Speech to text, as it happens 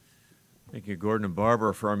Thank you, Gordon and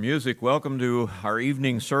Barbara, for our music. Welcome to our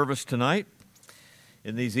evening service tonight.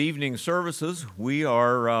 In these evening services, we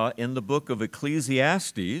are in the book of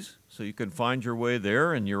Ecclesiastes, so you can find your way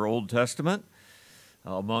there in your Old Testament,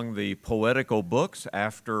 among the poetical books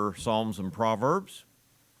after Psalms and Proverbs.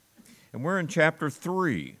 And we're in chapter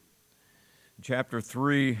 3. Chapter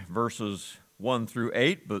 3, verses 1 through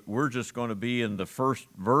 8, but we're just going to be in the first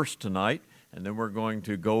verse tonight, and then we're going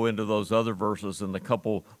to go into those other verses in the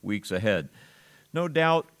couple weeks ahead. No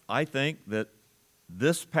doubt, I think that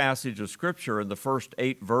this passage of Scripture in the first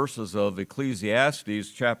 8 verses of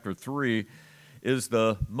Ecclesiastes chapter 3 is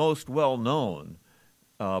the most well-known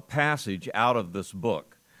passage out of this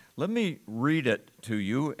book. Let me read it to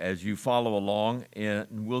you as you follow along,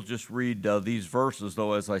 and we'll just read these verses,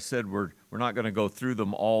 though, as I said, we're not going to go through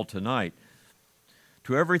them all tonight.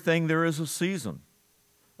 To everything there is a season,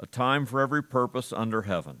 a time for every purpose under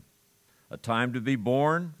heaven, a time to be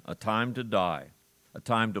born, a time to die, a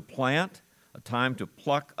time to plant, a time to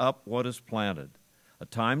pluck up what is planted, a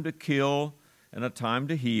time to kill and a time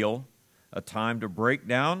to heal, a time to break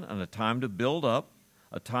down and a time to build up,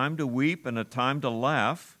 a time to weep and a time to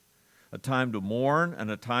laugh, a time to mourn and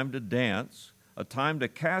a time to dance, a time to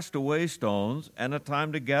cast away stones and a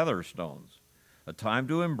time to gather stones, a time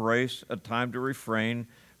to embrace, a time to refrain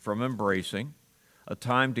from embracing, a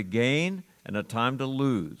time to gain and a time to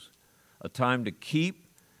lose, a time to keep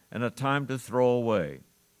and a time to throw away,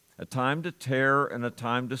 a time to tear and a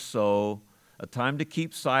time to sow, a time to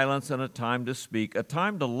keep silence and a time to speak, a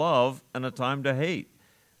time to love and a time to hate,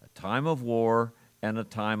 a time of war and a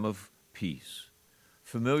time of peace.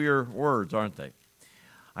 Familiar words, aren't they?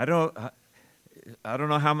 I don't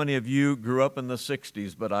know how many of you grew up in the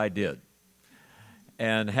 60s, but I did.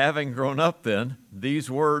 And having grown up then, these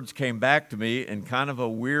words came back to me in kind of a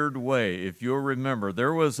weird way. If you'll remember,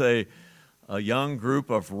 there was a young group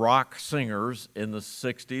of rock singers in the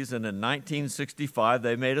 60s, and in 1965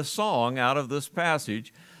 they made a song out of this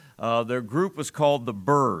passage. Their group was called the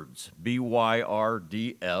Byrds,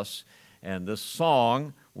 B-Y-R-D-S, and this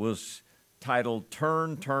song was titled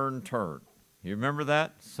Turn, Turn, Turn. You remember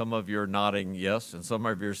that? Some of you are nodding yes, and some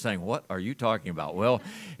of you are saying, what are you talking about? Well,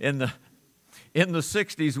 in the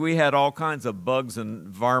 60s, we had all kinds of bugs and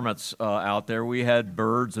varmints out there. We had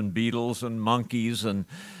birds and beetles and monkeys and,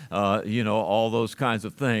 all those kinds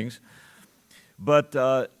of things. But,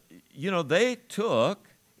 they took,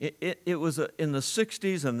 it was in the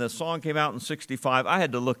 60s, and the song came out in 65. I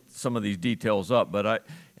had to look some of these details up, but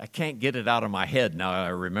I can't get it out of my head now I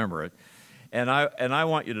remember it. And I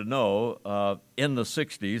want you to know, in the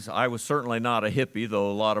 60s, I was certainly not a hippie,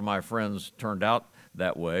 though a lot of my friends turned out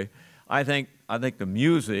that way. I think the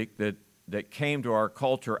music that came to our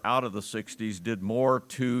culture out of the 60s did more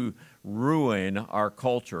to ruin our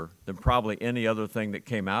culture than probably any other thing that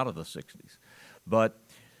came out of the 60s. But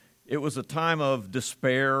it was a time of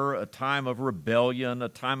despair, a time of rebellion, a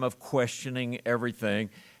time of questioning everything,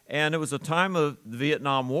 and it was a time of the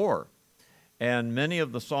Vietnam War. And many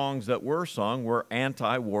of the songs that were sung were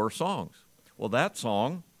anti-war songs. Well, that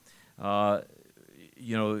song,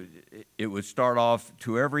 it would start off,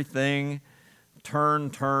 to everything,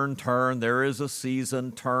 turn, turn, turn, there is a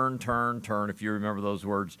season, turn, turn, turn, if you remember those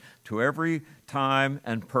words, to every time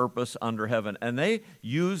and purpose under heaven. And they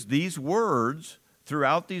used these words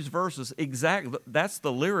throughout these verses exactly. That's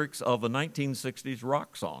the lyrics of a 1960s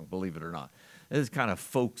rock song, believe it or not. It was kind of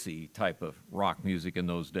folksy type of rock music in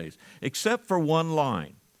those days, except for one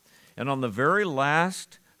line. And on the very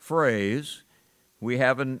last phrase, we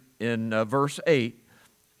have in verse 8,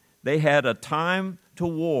 they had a time to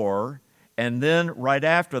war, and then right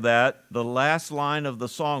after that, the last line of the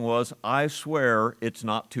song was, I swear it's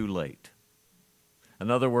not too late. In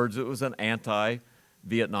other words, it was an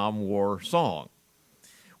anti-Vietnam War song.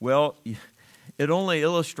 Well, it only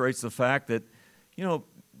illustrates the fact that,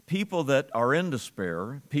 people that are in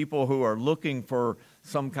despair, people who are looking for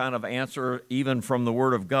some kind of answer even from the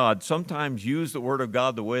Word of God, sometimes use the Word of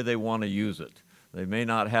God the way they want to use it. They may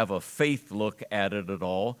not have a faith look at it at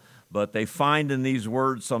all, but they find in these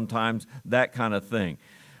words sometimes that kind of thing.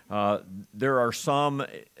 There are some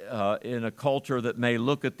in a culture that may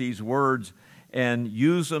look at these words and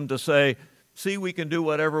use them to say, see, we can do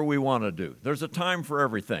whatever we want to do. There's a time for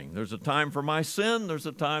everything. There's a time for my sin. There's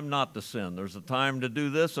a time not to sin. There's a time to do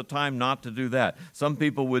this, a time not to do that. Some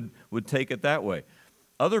people would take it that way.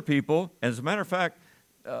 Other people, as a matter of fact,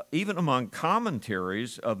 even among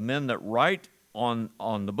commentaries of men that write on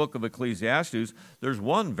the book of Ecclesiastes, there's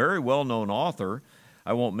one very well-known author,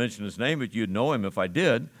 I won't mention his name, but you'd know him if I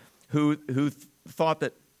did, who thought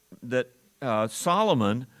that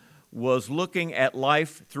Solomon was looking at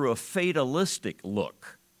life through a fatalistic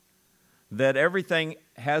look. that everything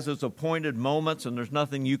has its appointed moments and there's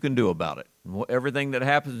nothing you can do about it. Everything that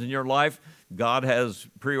happens in your life, God has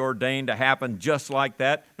preordained to happen just like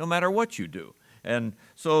that, no matter what you do. And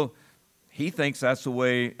so he thinks that's the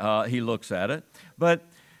way he looks at it. But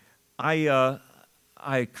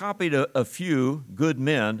I copied a few good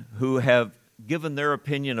men who have given their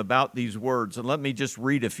opinion about these words, and let me just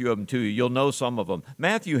read a few of them to you. You'll know some of them.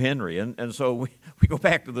 Matthew Henry, and so we go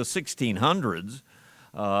back to the 1600s,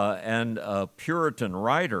 and a Puritan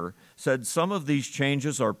writer said some of these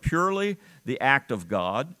changes are purely the act of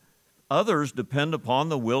God, others depend upon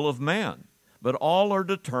the will of man, but all are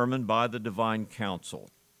determined by the divine counsel.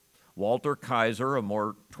 Walter Kaiser, a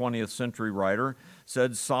more 20th century writer,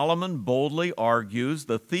 said Solomon boldly argues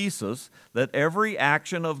the thesis that every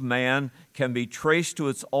action of man can be traced to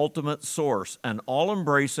its ultimate source, an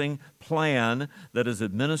all-embracing plan that is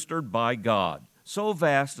administered by God. So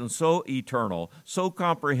vast and so eternal, so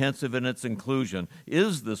comprehensive in its inclusion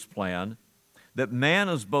is this plan that man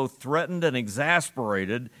is both threatened and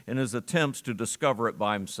exasperated in his attempts to discover it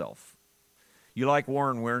by himself. You like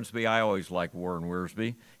Warren Wiersbe? I always like Warren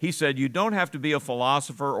Wiersbe. He said, you don't have to be a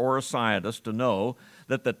philosopher or a scientist to know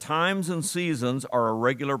that the times and seasons are a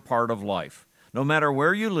regular part of life. No matter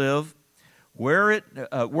where you live, were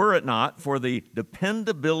it not for the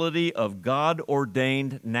dependability of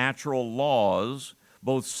God-ordained natural laws,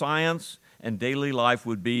 both science and daily life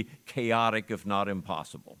would be chaotic, if not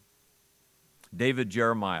impossible. David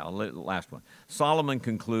Jeremiah, last one. Solomon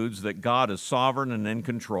concludes that God is sovereign and in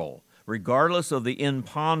control, regardless of the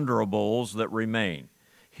imponderables that remain.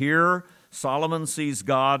 Here, Solomon sees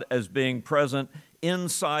God as being present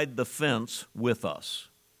inside the fence with us.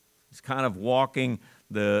 He's kind of walking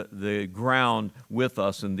the ground with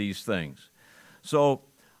us in these things. So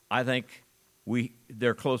I think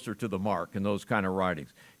they're closer to the mark in those kind of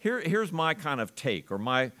writings. Here's my kind of take or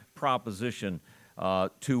my proposition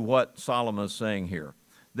to what Solomon is saying here,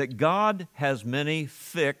 that God has many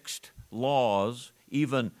fixed laws,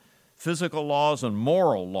 even physical laws and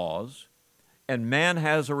moral laws, and man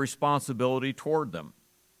has a responsibility toward them.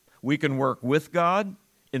 We can work with God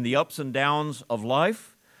in the ups and downs of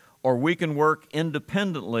life, or we can work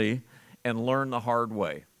independently and learn the hard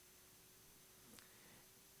way.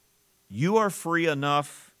 You are free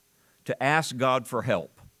enough to ask God for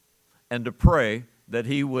help and to pray that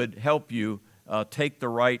He would help you take the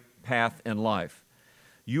right path in life.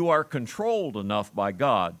 You are controlled enough by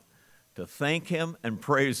God to thank Him and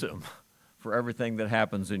praise Him for everything that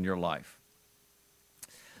happens in your life.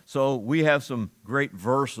 So we have some great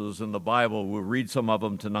verses in the Bible. We'll read some of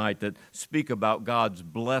them tonight that speak about God's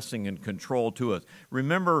blessing and control to us.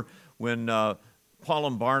 Remember when Paul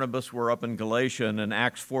and Barnabas were up in Galatia, and in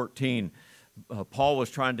Acts 14, Paul was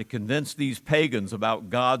trying to convince these pagans about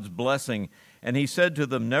God's blessing, and he said to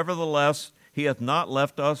them, nevertheless, He hath not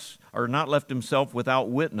left us, or not left Himself without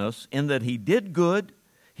witness, in that He did good.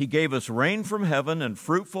 He gave us rain from heaven and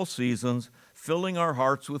fruitful seasons, filling our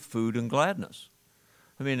hearts with food and gladness.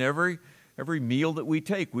 I mean, every meal that we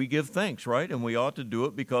take, we give thanks, right? And we ought to do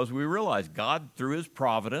it because we realize God, through His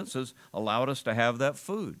providence, has allowed us to have that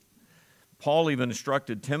food. Paul even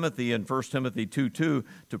instructed Timothy in 1 Timothy 2:2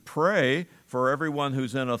 to pray for everyone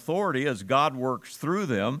who's in authority as God works through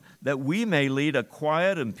them, that we may lead a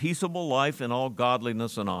quiet and peaceable life in all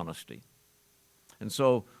godliness and honesty. And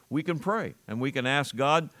so we can pray and we can ask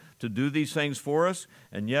God to do these things for us,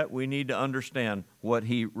 and yet we need to understand what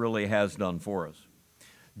He really has done for us.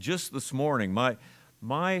 Just this morning,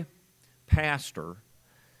 my pastor,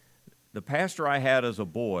 the pastor I had as a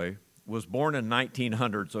boy, was born in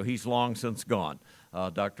 1900, so he's long since gone,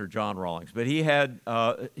 Dr. John Rawlings. But he had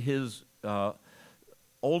his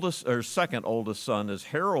oldest or second oldest son is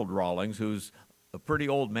Harold Rawlings, who's a pretty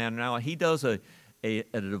old man now. He does a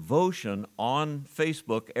devotion on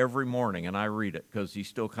Facebook every morning, and I read it because he's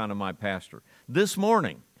still kind of my pastor. This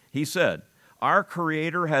morning, he said, our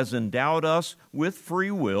Creator has endowed us with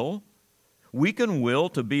free will. We can will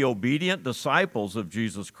to be obedient disciples of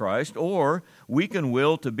Jesus Christ, or we can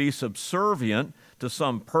will to be subservient to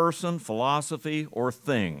some person, philosophy, or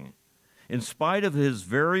thing. In spite of his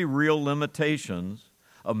very real limitations,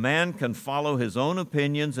 a man can follow his own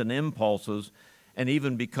opinions and impulses and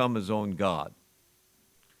even become his own God.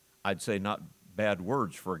 I'd say not bad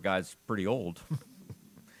words for a guy that's pretty old.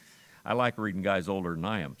 I like reading guys older than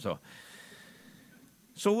I am.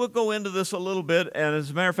 So we'll go into this a little bit, and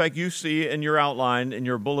as a matter of fact, you see in your outline, in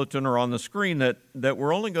your bulletin or on the screen, that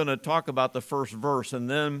we're only going to talk about the first verse, and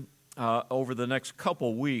then over the next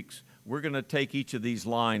couple weeks, we're going to take each of these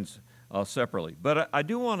lines separately. But I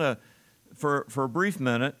do want to, for a brief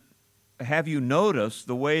minute, have you notice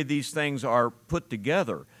the way these things are put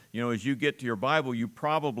together. You know, as you get to your Bible,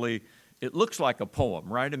 it looks like a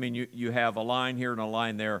poem, right? I mean, you have a line here and a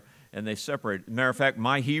line there, and they separate. Matter of fact,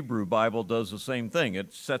 my Hebrew Bible does the same thing.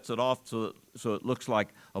 It sets it off so it looks like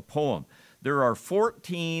a poem. There are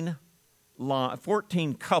 14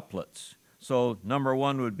 couplets. So number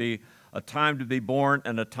one would be a time to be born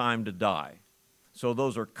and a time to die. So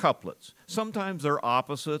those are couplets. Sometimes they're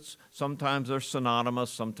opposites. Sometimes they're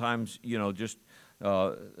synonymous. Sometimes, just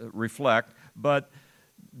reflect. But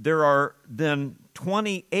there are then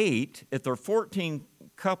 28, if there are 14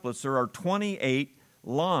 couplets, there are 28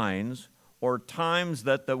 lines or times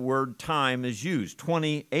that the word time is used,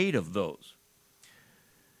 28 of those.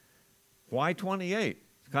 Why 28?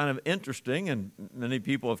 It's kind of interesting, and many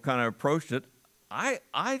people have kind of approached it. I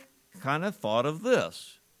kind of thought of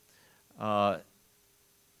this.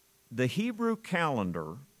 The Hebrew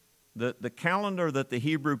calendar, the calendar that the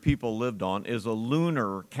Hebrew people lived on is a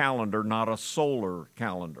lunar calendar, not a solar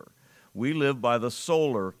calendar. We live by the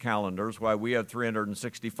solar calendars, why we have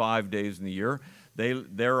 365 days in the year.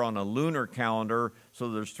 They're on a lunar calendar, so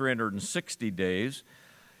there's 360 days.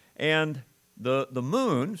 And the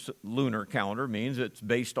moon's lunar calendar means it's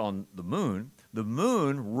based on the moon. The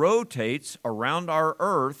moon rotates around our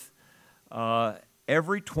earth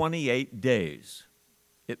every 28 days.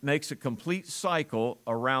 It makes a complete cycle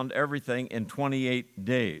around everything in 28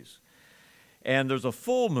 days. And there's a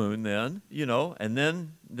full moon then, and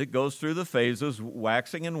then it goes through the phases,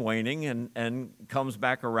 waxing and waning, and comes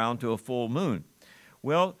back around to a full moon.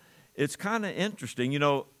 Well, it's kind of interesting.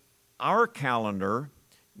 Our calendar,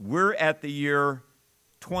 we're at the year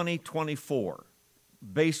 2024,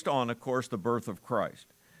 based on, of course, the birth of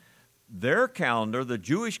Christ. Their calendar, the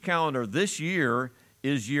Jewish calendar this year,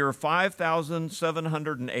 is year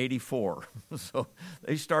 5,784. So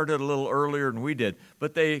they started a little earlier than we did,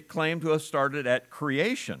 but they claim to have started at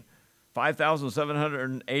creation.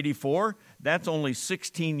 5,784, that's only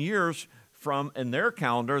 16 years from, in their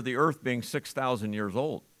calendar, the earth being 6,000 years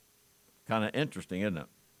old. Kind of interesting, isn't it?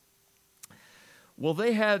 Well,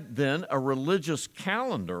 they had then a religious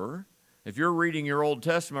calendar. If you're reading your Old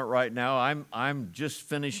Testament right now, I'm just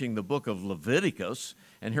finishing the book of Leviticus,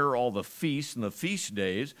 and here are all the feasts and the feast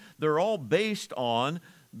days. They're all based on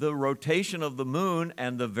the rotation of the moon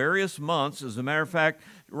and the various months. As a matter of fact,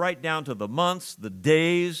 right down to the months, the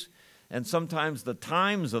days, and sometimes the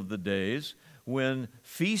times of the days when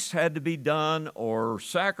feasts had to be done or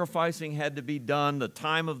sacrificing had to be done, the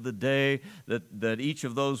time of the day that each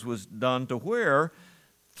of those was done, to where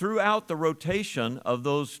throughout the rotation of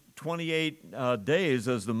those 28 days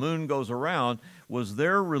as the moon goes around was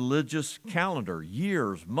their religious calendar,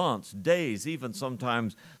 years, months, days, even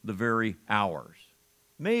sometimes the very hours.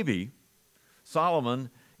 Maybe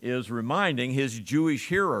Solomon is reminding his Jewish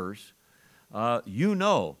hearers,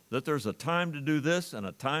 that there's a time to do this and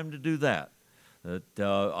a time to do that. That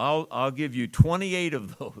I'll give you 28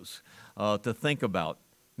 of those to think about.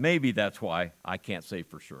 Maybe that's why. I can't say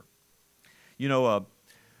for sure. We're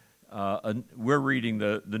reading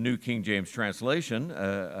the New King James translation,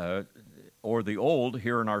 or the Old,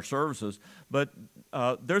 here in our services, but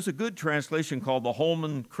there's a good translation called the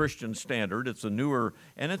Holman Christian Standard. It's a newer,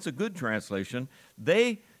 and it's a good translation.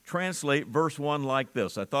 They translate verse 1 like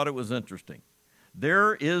this. I thought it was interesting.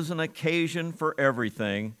 There is an occasion for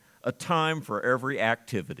everything, a time for every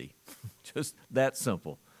activity. Just that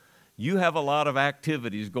simple. You have a lot of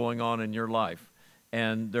activities going on in your life,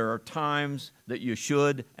 and there are times that you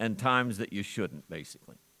should and times that you shouldn't,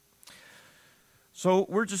 basically. So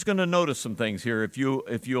we're just going to notice some things here, if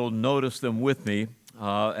you'll notice them with me,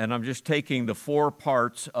 and I'm just taking the 4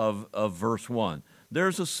 parts of verse 1.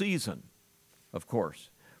 There's a season, of course,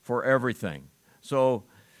 for everything. So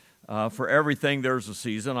for everything, there's a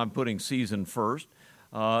season. I'm putting season first.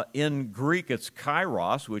 In Greek, it's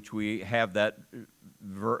kairos, which we have that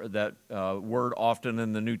word often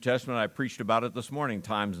in the New Testament. I preached about it this morning,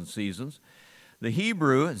 times and seasons. The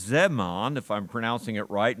Hebrew, zeman, if I'm pronouncing it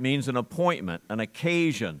right, means an appointment, an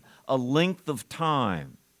occasion, a length of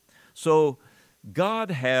time. So God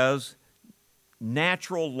has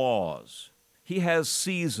natural laws. He has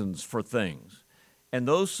seasons for things. And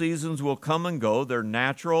those seasons will come and go. They're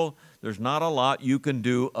natural. There's not a lot you can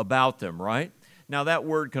do about them, right? Now, that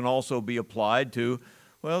word can also be applied to,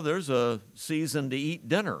 well, there's a season to eat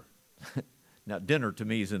dinner. Now, dinner to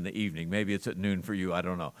me is in the evening. Maybe it's at noon for you. I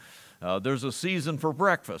don't know. There's a season for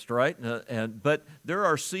breakfast, right? But there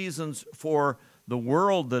are seasons for the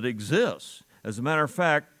world that exists. As a matter of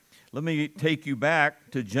fact, let me take you back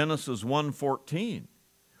to Genesis 1:14,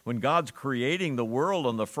 when God's creating the world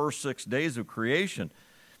on the first 6 days of creation.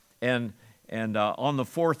 And on the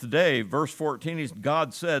 4th day, verse 14,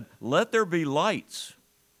 God said, "Let there be lights."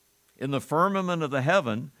 in the firmament of the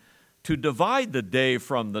heaven to divide the day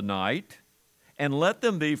from the night, and let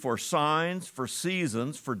them be for signs, for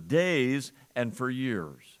seasons, for days, and for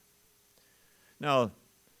years. Now,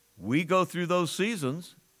 we go through those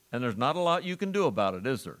seasons, and there's not a lot you can do about it,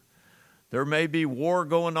 is there? There may be war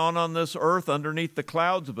going on this earth underneath the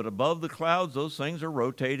clouds, but above the clouds, those things are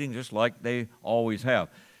rotating just like they always have.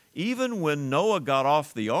 Even when Noah got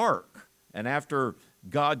off the ark, and after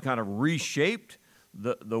God kind of reshaped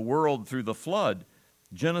the world through the flood,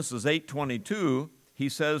 Genesis 8:22, he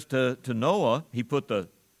says to Noah, he put the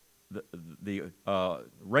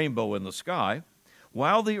rainbow in the sky,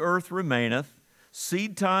 while the earth remaineth,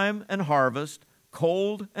 seed time and harvest,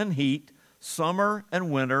 cold and heat, summer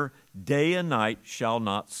and winter, day and night shall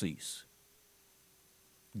not cease.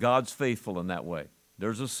 God's faithful in that way.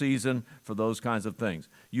 There's a season for those kinds of things.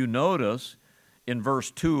 You notice in verse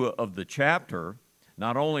 2 of the chapter,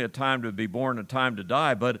 not only a time to be born, a time to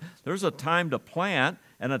die, but there's a time to plant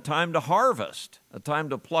and a time to harvest, a time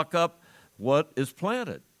to pluck up what is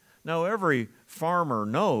planted. Now, every farmer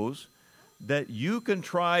knows that you can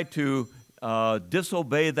try to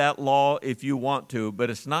disobey that law if you want to, but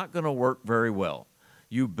it's not going to work very well.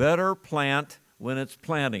 You better plant when it's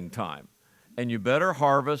planting time, and you better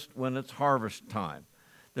harvest when it's harvest time.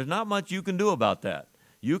 There's not much you can do about that.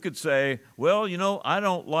 You could say, well, I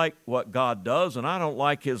don't like what God does, and I don't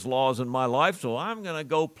like His laws in my life, so I'm going to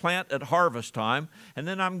go plant at harvest time, and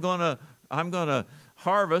then I'm going to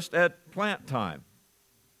harvest at plant time.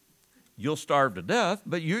 You'll starve to death,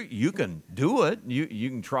 but you can do it. You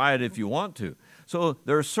can try it if you want to. So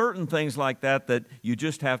there are certain things like that you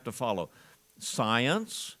just have to follow.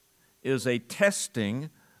 Science is a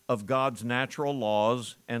testing of God's natural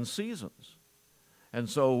laws and seasons. And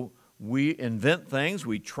so we invent things,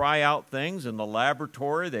 we try out things in the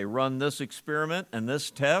laboratory. They run this experiment and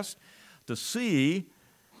this test to see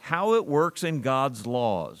how it works in God's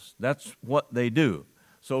laws. That's what they do.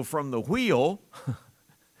 So from the wheel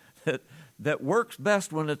that works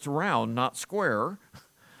best when it's round, not square,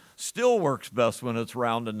 still works best when it's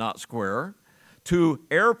round and not square, to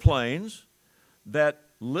airplanes that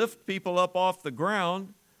lift people up off the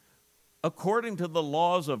ground according to the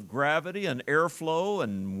laws of gravity and airflow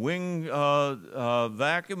and wing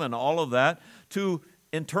vacuum and all of that, to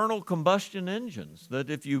internal combustion engines,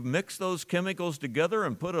 that if you mix those chemicals together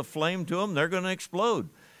and put a flame to them, they're going to explode.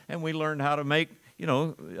 And we learned how to make,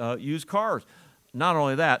 use cars. Not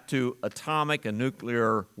only that, to atomic and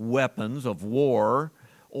nuclear weapons of war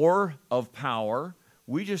or of power.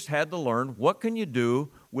 We just had to learn what can you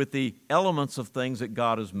do with the elements of things that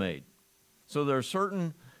God has made. So there are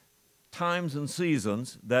certain times and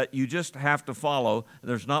seasons that you just have to follow.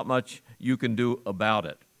 There's not much you can do about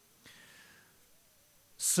it.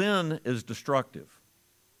 Sin is destructive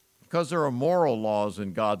because there are moral laws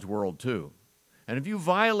in God's world too. And if you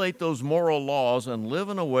violate those moral laws and live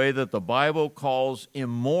in a way that the Bible calls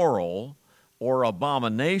immoral or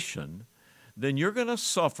abomination, then you're going to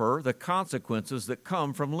suffer the consequences that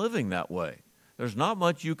come from living that way. There's not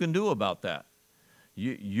much you can do about that.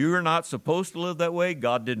 You're not supposed to live that way.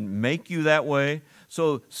 God didn't make you that way.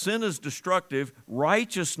 So sin is destructive.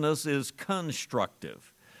 Righteousness is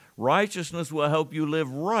constructive. Righteousness will help you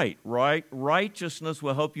live right. Righteousness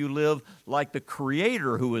will help you live like the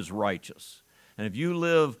Creator who is righteous. And if you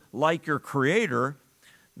live like your Creator,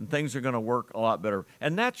 then things are going to work a lot better.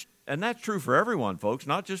 And that's true for everyone, folks,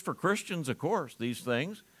 not just for Christians, of course, these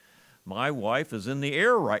things. My wife is in the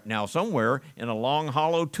air right now somewhere in a long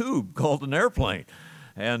hollow tube called an airplane.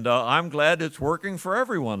 And I'm glad it's working for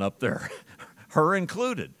everyone up there, her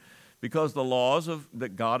included, because the laws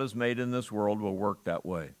that God has made in this world will work that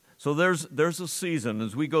way. So there's a season.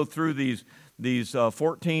 As we go through these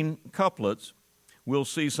 14 couplets, we'll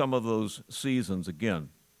see some of those seasons again.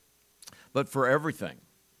 But for everything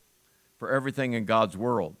in God's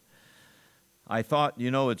world, I thought,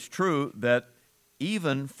 it's true that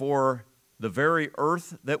even for the very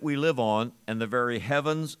earth that we live on and the very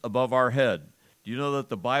heavens above our head, do you know that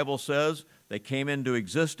the Bible says they came into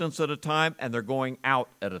existence at a time and they're going out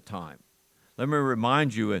at a time? Let me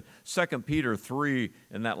remind you, in 2 Peter 3,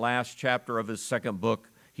 in that last chapter of his second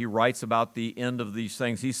book, he writes about the end of these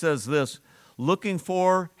things. He says this, looking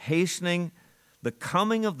for, hastening the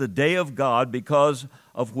coming of the day of God, because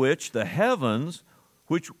of which the heavens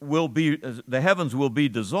will be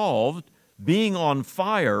dissolved, being on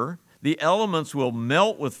fire, the elements will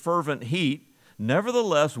melt with fervent heat.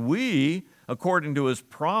 Nevertheless, we, according to his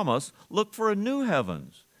promise, look for a new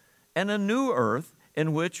heavens and a new earth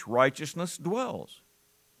in which righteousness dwells.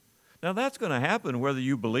 Now, that's going to happen whether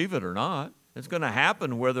you believe it or not. It's going to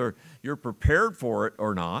happen whether you're prepared for it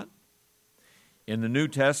or not. In the New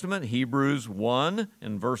Testament, Hebrews 1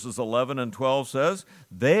 in verses 11 and 12 says,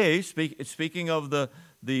 speaking of the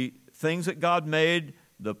things that God made,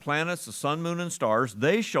 the planets, the sun, moon, and stars,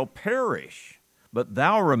 they shall perish, but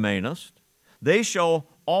thou remainest. They shall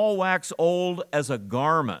all wax old as a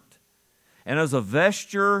garment, and as a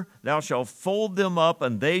vesture thou shalt fold them up,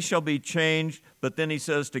 and they shall be changed. But then he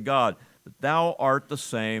says to God, thou art the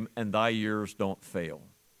same, and thy years don't fail.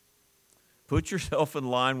 Put yourself in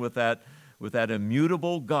line with that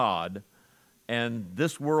immutable God, and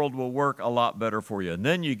this world will work a lot better for you. And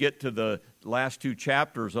then you get to the last two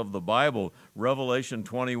chapters of the Bible, Revelation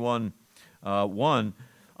 21, 1.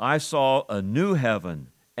 I saw a new heaven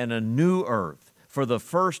and a new earth, for the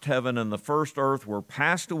first heaven and the first earth were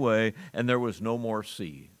passed away, and there was no more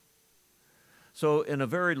sea. So in a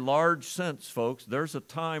very large sense, folks, there's a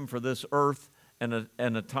time for this earth and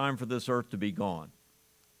a time for this earth to be gone.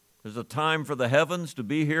 There's a time for the heavens to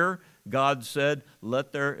be here. God said,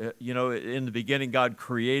 let there, in the beginning God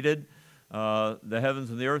created the heavens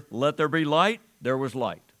and the earth. Let there be light. There was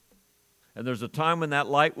light. And there's a time when that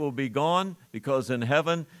light will be gone, because in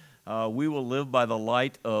heaven we will live by the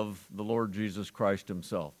light of the Lord Jesus Christ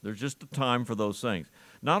himself. There's just a time for those things.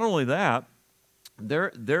 Not only that,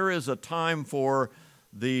 there is a time for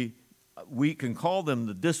we can call them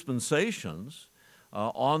the dispensations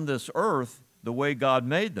on this earth the way God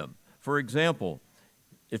made them. For example,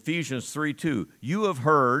 Ephesians 3:2, you have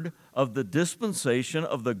heard of the dispensation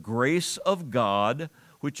of the grace of God,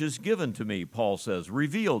 which is given to me, Paul says,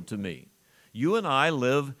 revealed to me. You and I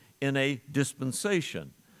live in a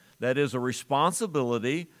dispensation. That is a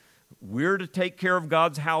responsibility. We're to take care of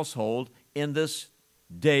God's household in this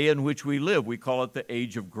day in which we live. We call it the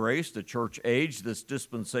age of grace, the church age, this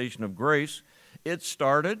dispensation of grace. It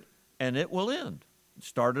started and it will end. It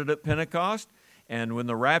started at Pentecost, and when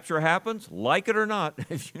the rapture happens, like it or not,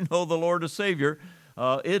 if you know the Lord as Savior,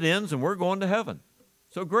 it ends and we're going to heaven.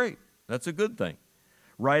 So great. That's a good thing.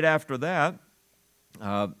 Right after that,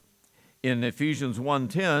 in Ephesians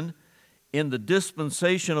 1:10, in the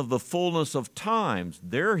dispensation of the fullness of times,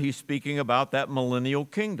 there he's speaking about that millennial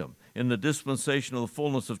kingdom. In the dispensation of the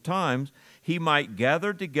fullness of times, he might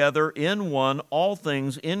gather together in one all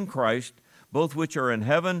things in Christ, both which are in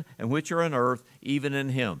heaven and which are in earth, even in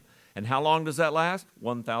him. And how long does that last?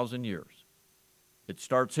 1,000 years. It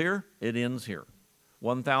starts here, it ends here.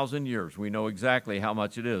 1,000 years. We know exactly how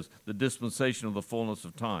much it is, the dispensation of the fullness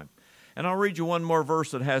of time. And I'll read you one more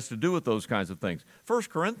verse that has to do with those kinds of things. 1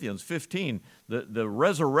 Corinthians 15, the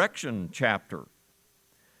resurrection chapter.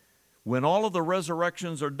 When all of the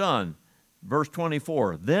resurrections are done, verse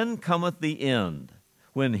 24, then cometh the end,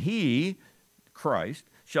 when he, Christ,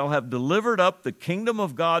 shall have delivered up the kingdom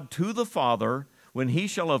of God to the Father, when he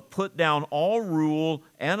shall have put down all rule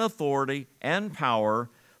and authority and power,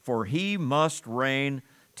 for he must reign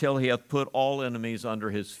till he hath put all enemies under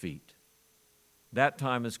his feet. That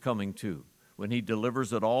time is coming too. When he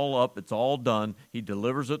delivers it all up, it's all done, he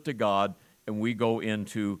delivers it to God, and we go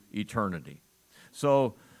into eternity.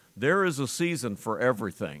 So there is a season for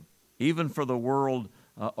everything, even for the world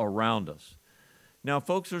around us. Now,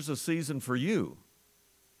 folks, there's a season for you.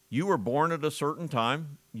 You were born at a certain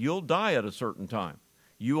time. You'll die at a certain time.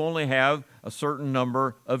 You only have a certain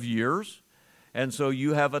number of years, and so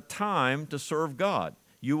you have a time to serve God.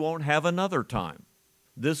 You won't have another time.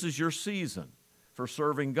 This is your season for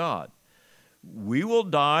serving God. We will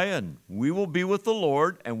die, and we will be with the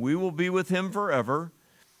Lord, and we will be with him forever,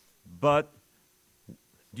 but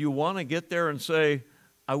do you want to get there and say,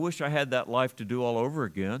 I wish I had that life to do all over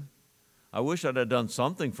again? I wish I'd have done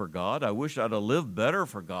something for God. I wish I'd have lived better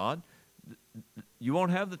for God. You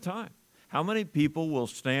won't have the time. How many people will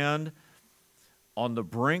stand on the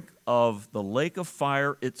brink of the lake of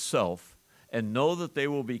fire itself and know that they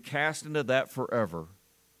will be cast into that forever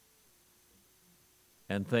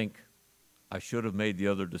and think, I should have made the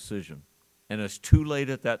other decision? And it's too late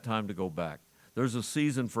at that time to go back. There's a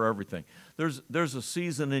season for everything. There's a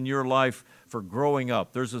season in your life for growing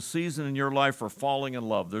up. There's a season in your life for falling in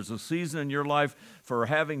love. There's a season in your life for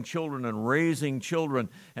having children and raising children.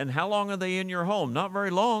 And how long are they in your home? Not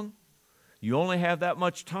very long. You only have that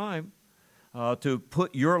much time to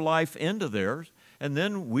put your life into theirs. And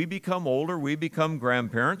then we become older. We become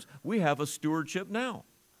grandparents. We have a stewardship now.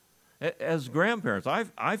 As grandparents,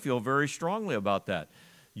 I feel very strongly about that.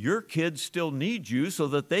 Your kids still need you so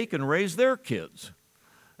that they can raise their kids.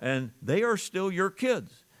 And they are still your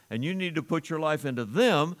kids. And you need to put your life into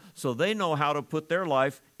them so they know how to put their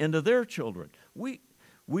life into their children. We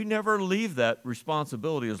never leave that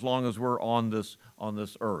responsibility as long as we're on this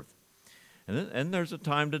earth. And there's a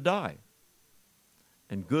time to die.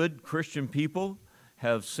 And good Christian people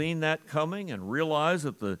have seen that coming and realize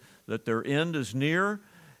that their end is near,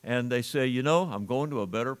 and they say, I'm going to a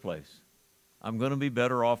better place. I'm going to be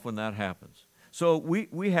better off when that happens. So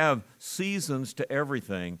we have seasons to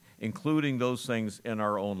everything, including those things in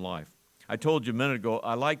our own life. I told you a minute ago,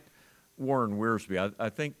 I liked Warren Wiersbe. I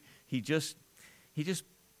think he just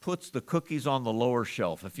puts the cookies on the lower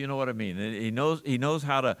shelf, if you know what I mean. And he knows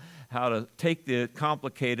how to take the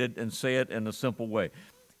complicated and say it in a simple way.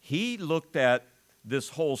 He looked at this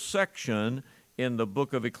whole section in the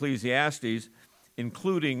book of Ecclesiastes,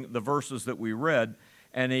 including the verses that we read,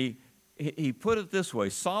 and he put it this way.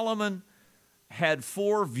 Solomon had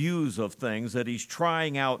 4 views of things that he's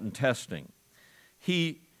trying out and testing.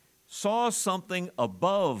 He saw something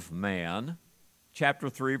above man, chapter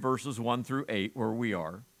 3, verses 1 through 8, where we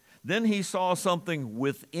are. Then he saw something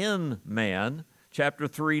within man, chapter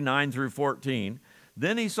 3, 9 through 14.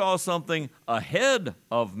 Then he saw something ahead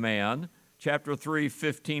of man, chapter 3,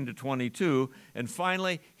 15 to 22. And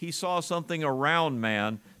finally, he saw something around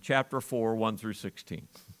man, chapter 4, 1 through 16.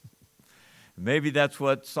 Maybe that's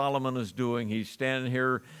what Solomon is doing. He's standing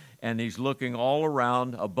here and he's looking all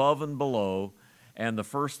around, above and below, and the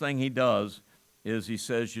first thing he does is he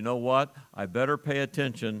says, you know what? I better pay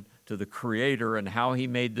attention to the Creator and how He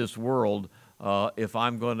made this world if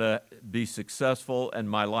I'm going to be successful and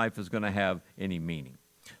my life is going to have any meaning.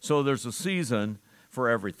 So there's a season for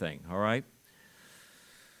everything, all right?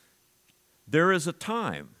 There is a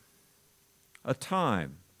time,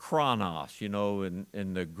 chronos,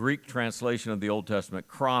 in the Greek translation of the Old Testament,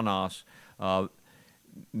 chronos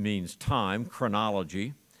means time,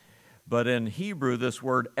 chronology. But in Hebrew, this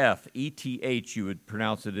word E-T-H, you would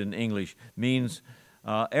pronounce it in English, means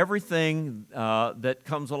everything that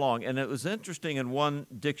comes along. And it was interesting, in one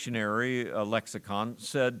dictionary, a lexicon,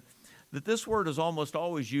 said that this word is almost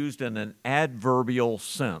always used in an adverbial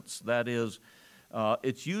sense. That is,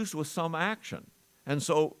 it's used with some action. And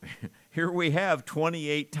so here we have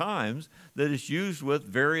 28 times that it's used with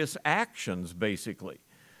various actions, basically.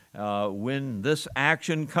 When this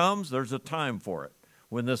action comes, there's a time for it.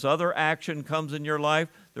 When this other action comes in your life,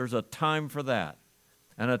 there's a time for that.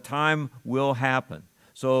 And a time will happen.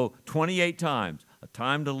 So 28 times, a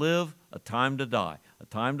time to live, a time to die, a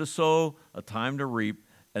time to sow, a time to reap,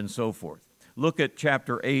 and so forth. Look at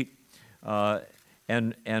chapter 8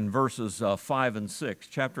 and verses 5 and 6.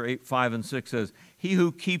 Chapter 8, 5 and 6 says, "He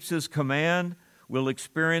who keeps his command will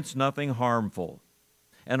experience nothing harmful,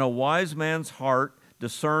 and a wise man's heart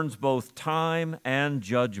discerns both time and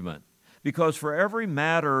judgment. Because for every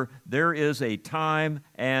matter there is a time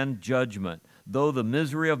and judgment, though the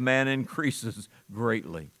misery of man increases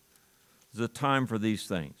greatly." There's a time for these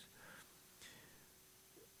things.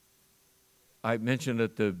 I mentioned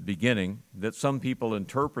at the beginning that some people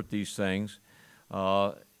interpret these things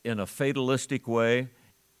in a fatalistic way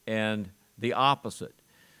and the opposite.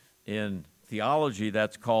 In theology,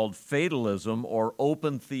 that's called fatalism or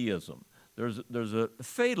open theism.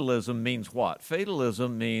 Fatalism means what?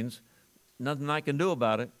 Fatalism means nothing I can do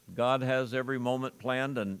about it. God has every moment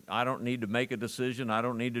planned, and I don't need to make a decision. I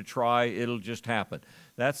don't need to try. It'll just happen.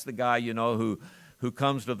 That's the guy, who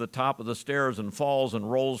comes to the top of the stairs and falls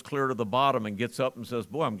and rolls clear to the bottom and gets up and says,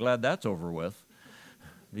 boy, I'm glad that's over with.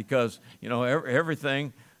 Because,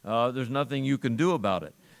 everything, there's nothing you can do about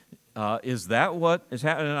it. Is that what is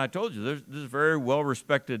happening? And I told you, there's this very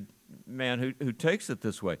well-respected man who takes it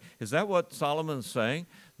this way. Is that what Solomon's saying?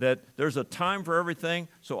 That there's a time for everything,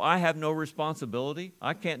 so I have no responsibility?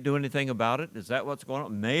 I can't do anything about it? Is that what's going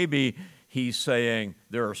on? Maybe he's saying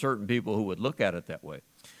there are certain people who would look at it that way.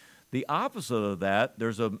 The opposite of that,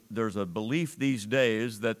 there's a belief these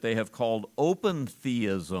days that they have called open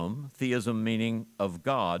theism meaning of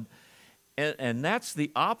God, and that's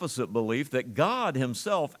the opposite belief that God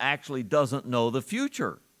himself actually doesn't know the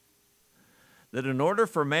future. That in order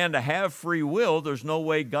for man to have free will, there's no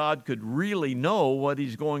way God could really know what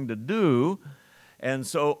he's going to do. And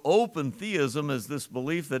so open theism is this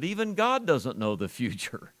belief that even God doesn't know the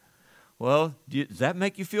future. Well, does that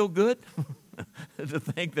make you feel good? To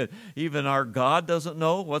think that even our God doesn't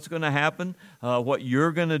know what's going to happen, what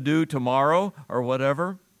you're going to do tomorrow or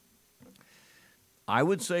whatever? I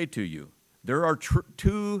would say to you, there are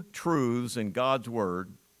two truths in God's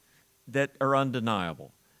Word that are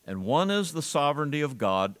undeniable. And one is the sovereignty of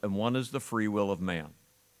God, and one is the free will of man.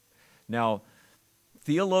 Now,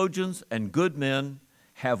 theologians and good men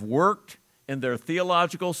have worked in their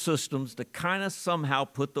theological systems to kind of somehow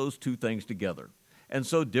put those two things together. And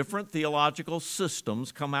so different theological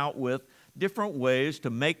systems come out with different ways to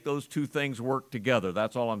make those two things work together.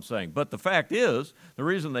 That's all I'm saying. But the fact is, the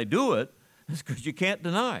reason they do it is because you can't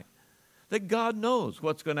deny. that God knows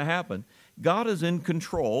what's going to happen. God is in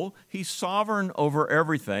control. He's sovereign over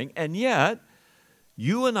everything. And yet,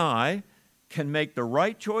 you and I can make the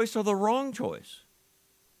right choice or the wrong choice.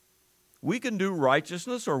 We can do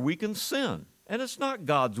righteousness or we can sin. And it's not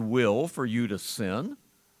God's will for you to sin.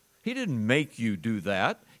 He didn't make you do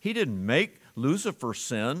that. He didn't make Lucifer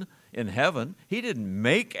sin in heaven. He didn't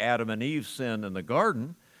make Adam and Eve sin in the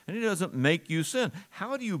garden. And He doesn't make you sin.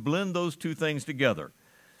 How do you blend those two things together?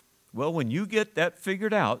 Well, when you get that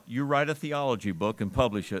figured out, you write a theology book and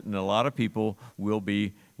publish it, and a lot of people will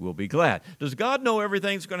be glad. Does God know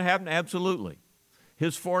everything that's going to happen? Absolutely.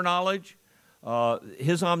 His foreknowledge,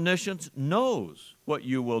 His omniscience knows what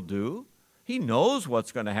you will do. He knows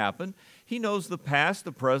what's going to happen. He knows the past,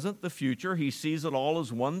 the present, the future. He sees it all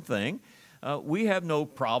as one thing. We have no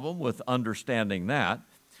problem with understanding that.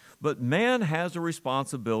 But man has a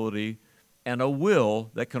responsibility and a will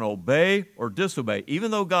that can obey or disobey, even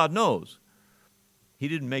though God knows. He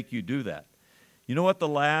didn't make you do that. You know what the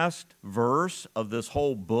last verse of this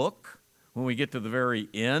whole book, when we get to the very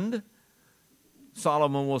end,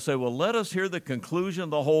 Solomon will say, well, let us hear the conclusion of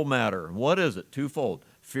the whole matter. What is it? Twofold.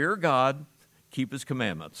 Fear God, keep His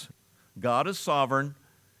commandments. God is sovereign.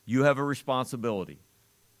 You have a responsibility.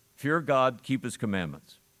 Fear God, keep His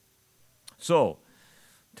commandments. So,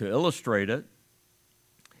 to illustrate it,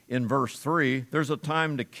 in verse 3, there's a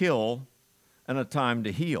time to kill and a time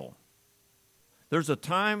to heal. There's a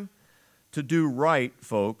time to do right,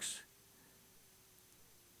 folks,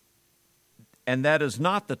 and that is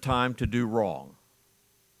not the time to do wrong.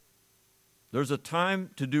 There's a time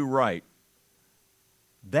to do right.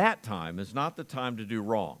 That time is not the time to do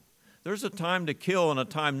wrong. There's a time to kill and a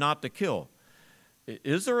time not to kill.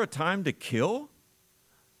 Is there a time to kill?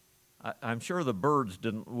 I'm sure the birds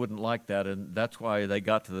wouldn't like that, and that's why they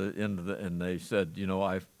got to the end of it, and they said,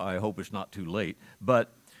 I hope it's not too late.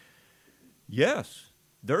 But yes,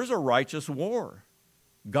 there's a righteous war.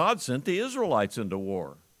 God sent the Israelites into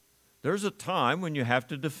war. There's a time when you have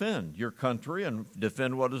to defend your country and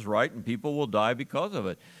defend what is right, and people will die because of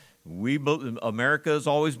it. America has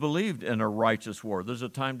always believed in a righteous war. There's a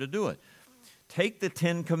time to do it. Take the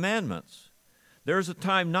 10 Commandments. There's a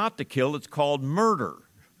time not to kill. It's called murder.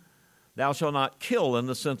 Thou shalt not kill in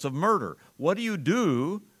the sense of murder. What do you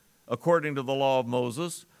do, according to the law of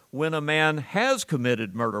Moses, when a man has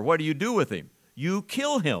committed murder? What do you do with him? You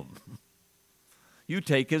kill him. You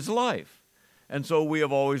take his life. And so we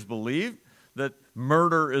have always believed that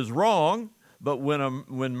murder is wrong, but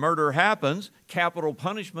when murder happens, capital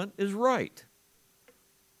punishment is right.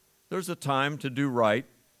 There's a time to do right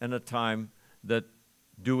and a time that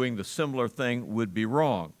doing the similar thing would be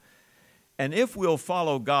wrong. And if we'll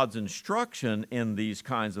follow God's instruction in these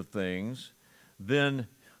kinds of things, then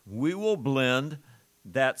we will blend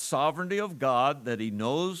that sovereignty of God, that He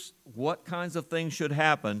knows what kinds of things should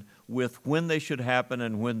happen, with when they should happen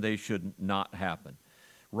and when they should not happen.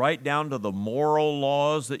 Right down to the moral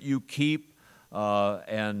laws that you keep,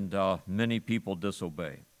 and many people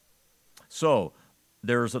disobey. So,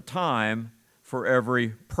 there's a time for every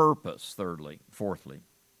purpose, fourthly.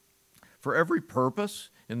 For every purpose,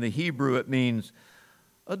 in the Hebrew it means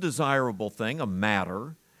a desirable thing, a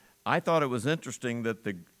matter. I thought it was interesting that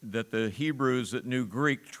the Hebrews that knew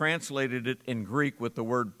Greek translated it in Greek with the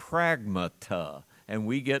word pragmata, and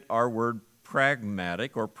we get our word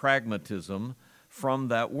pragmatic or pragmatism from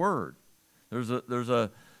that word. There's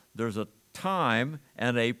a time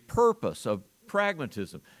and a purpose of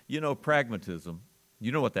pragmatism. Pragmatism,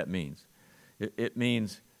 you know what that means. It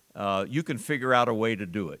means you can figure out a way to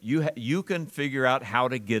do it. You can figure out how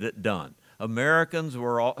to get it done. Americans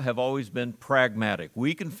have always been pragmatic.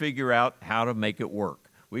 We can figure out how to make it work.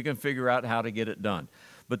 We can figure out how to get it done.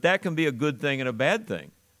 But that can be a good thing and a bad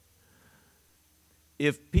thing.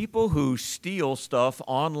 If people who steal stuff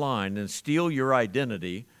online and steal your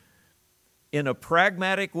identity, in a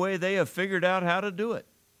pragmatic way, they have figured out how to do it.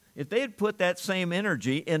 If they had put that same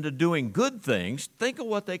energy into doing good things, think of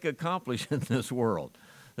what they could accomplish in this world.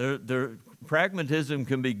 Their pragmatism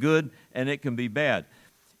can be good and it can be bad.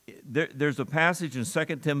 There's a passage in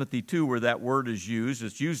 2 Timothy 2 where that word is used.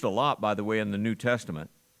 It's used a lot, by the way, in the New Testament.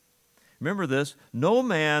 Remember this: no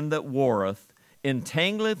man that warreth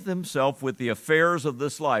entangleth himself with the affairs of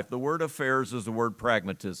this life. The word affairs is the word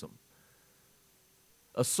pragmatism.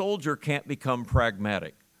 A soldier can't become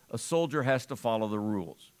pragmatic. A soldier has to follow the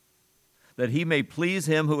rules, that he may please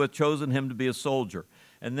him who hath chosen him to be a soldier.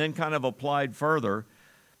 And then kind of applied further,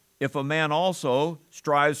 if a man also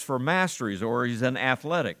strives for masteries, or he's in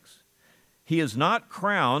athletics, he is not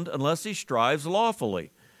crowned unless he strives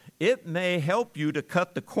lawfully. It may help you to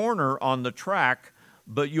cut the corner on the track,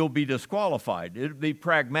 but you'll be disqualified. It'd be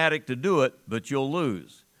pragmatic to do it, but you'll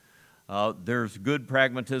lose. There's good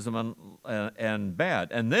pragmatism and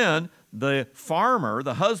bad. And then the farmer,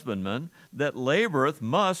 the husbandman, that laboreth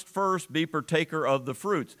must first be partaker of the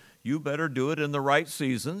fruits. You better do it in the right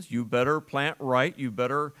seasons. You better plant right. You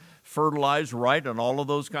better fertilize right and all of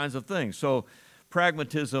those kinds of things. So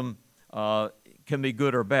pragmatism can be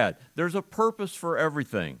good or bad. There's a purpose for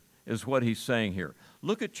everything, is what he's saying here.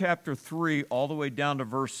 Look at chapter 3 all the way down to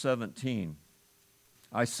verse 17.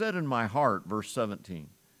 I said in my heart, verse 17,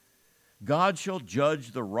 God shall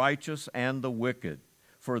judge the righteous and the wicked,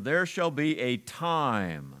 for there shall be a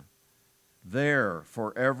time there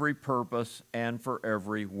for every purpose and for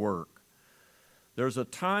every work. There's a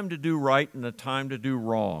time to do right and a time to do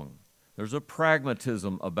wrong. There's a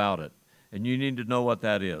pragmatism about it, and you need to know what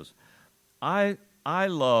that is. I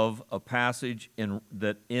love a passage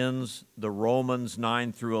that ends the Romans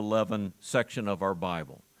 9 through 11 section of our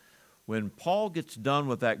Bible. When Paul gets done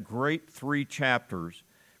with that great 3 chapters,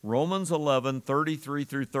 Romans 11, 33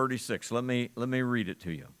 through 36. Let me read it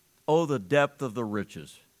to you. Oh, the depth of the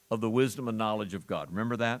riches of the wisdom and knowledge of God.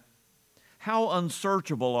 Remember that? How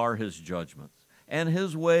unsearchable are his judgments, and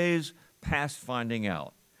his ways past finding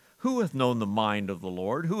out. Who hath known the mind of the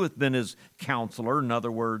Lord? Who hath been his counselor? In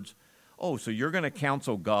other words, oh, so you're going to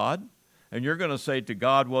counsel God, and you're going to say to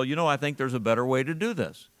God, well, I think there's a better way to do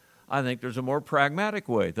this. I think there's a more pragmatic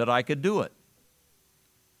way that I could do it.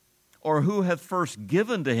 Or who hath first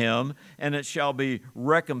given to him, and it shall be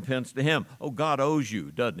recompensed to him. Oh, God owes you,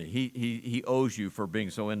 doesn't he? He owes you for being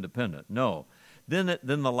so independent. No. Then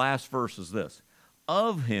the last verse is this.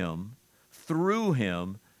 Of him, through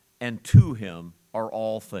him, and to him are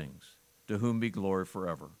all things, to whom be glory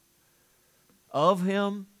forever. Of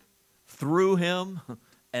him, through him,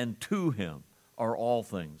 and to him are all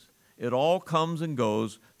things. It all comes and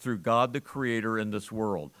goes through God the Creator in this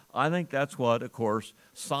world. I think that's what, of course,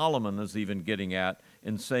 Solomon is even getting at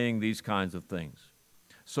in saying these kinds of things.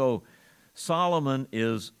 So Solomon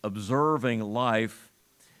is observing life,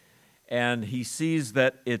 and he sees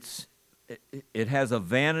that it has a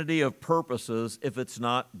vanity of purposes if it's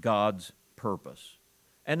not God's purpose.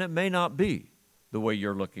 And it may not be the way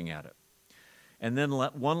you're looking at it. And then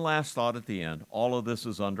one last thought at the end. All of this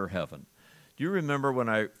is under heaven. Do you remember when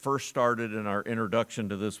I first started in our introduction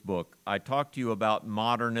to this book, I talked to you about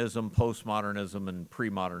modernism, postmodernism, and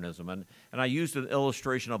pre-modernism. And I used an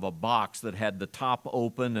illustration of a box that had the top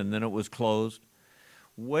open and then it was closed.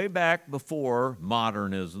 Way back before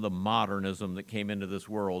modernism, the modernism that came into this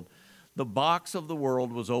world, the box of the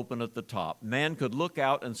world was open at the top. Man could look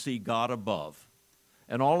out and see God above.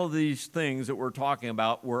 And all of these things that we're talking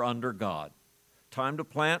about were under God. Time to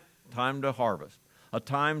plant, time to harvest. A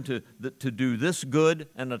time to do this good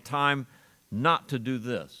and a time not to do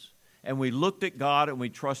this. And we looked at God and we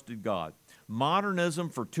trusted God. Modernism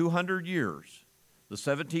for 200 years, the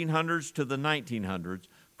 1700s to the 1900s,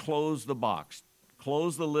 closed the box,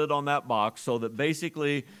 closed the lid on that box so that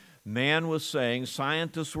basically man was saying,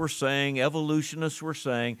 scientists were saying, evolutionists were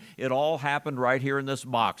saying, it all happened right here in this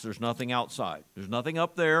box. There's nothing outside. There's nothing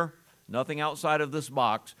up there. Nothing outside of this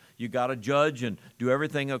box. You got to judge and do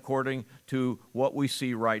everything according to what we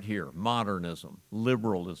see right here. Modernism,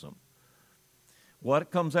 liberalism.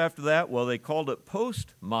 What comes after that? Well, they called it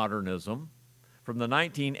postmodernism from the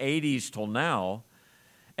 1980s till now.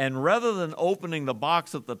 And rather than opening the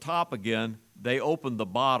box at the top again, they opened the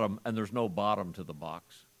bottom, and there's no bottom to the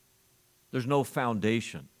box. There's no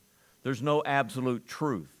foundation. There's no absolute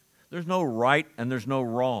truth. There's no right and there's no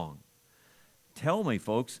wrong. Tell me,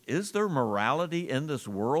 folks, is there morality in this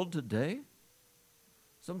world today?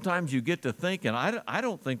 Sometimes you get to thinking, I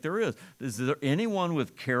don't think there is. Is there anyone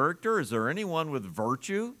with character? Is there anyone with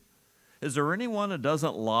virtue? Is there anyone that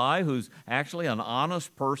doesn't lie, who's actually an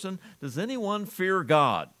honest person? Does anyone fear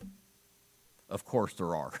God? Of course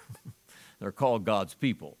there are. They're called God's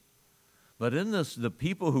people. But in this, the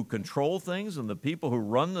people who control things and the people who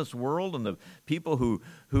run this world and the people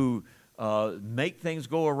who make things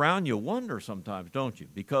go around, you wonder sometimes, don't you?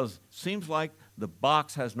 Because it seems like the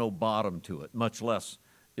box has no bottom to it, much less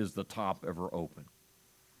is the top ever open.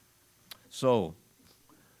 So,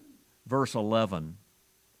 verse 11,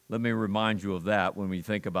 let me remind you of that when we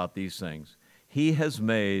think about these things. He has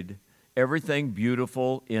made everything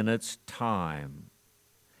beautiful in its time,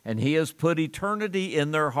 and He has put eternity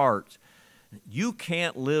in their hearts. You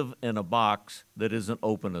can't live in a box that isn't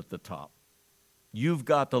open at the top. You've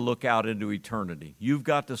got to look out into eternity. You've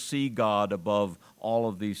got to see God above all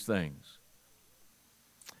of these things.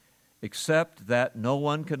 Except that no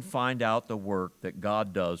one can find out the work that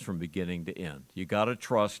God does from beginning to end. You've got to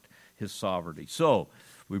trust His sovereignty. So,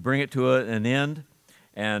 we bring it to an end,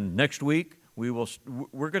 And next week,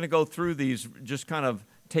 we're going to go through these, just kind of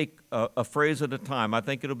take a phrase at a time. I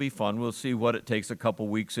think it'll be fun. We'll see what it takes, a couple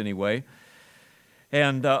weeks anyway.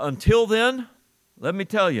 And until then, let me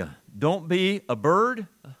tell you, don't be a bird,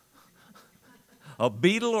 a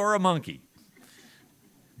beetle, or a monkey.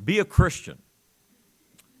 Be a Christian.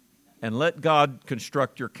 And let God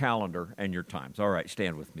construct your calendar and your times. All right,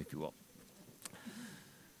 stand with me if you will.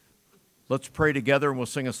 Let's pray together and we'll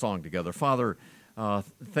sing a song together. Father,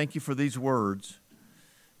 thank you for these words.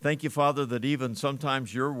 Thank you, Father, that even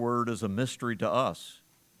sometimes your word is a mystery to us.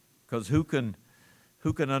 Because who can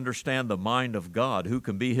understand the mind of God? Who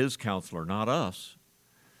can be his counselor? Not us.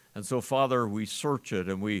 And so, Father, we search it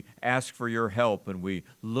and we ask for your help and we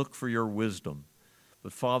look for your wisdom.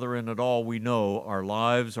 But, Father, in it all, we know our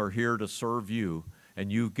lives are here to serve you,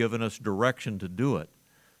 and you've given us direction to do it.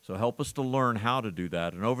 So help us to learn how to do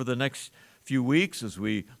that. And over the next few weeks, as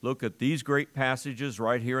we look at these great passages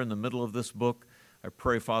right here in the middle of this book, I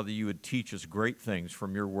pray, Father, you would teach us great things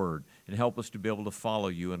from your word and help us to be able to follow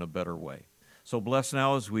you in a better way. So bless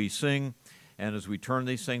now as we sing and as we turn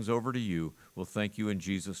these things over to you. We'll thank you in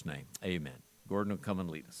Jesus' name. Amen. Gordon will come and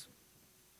lead us.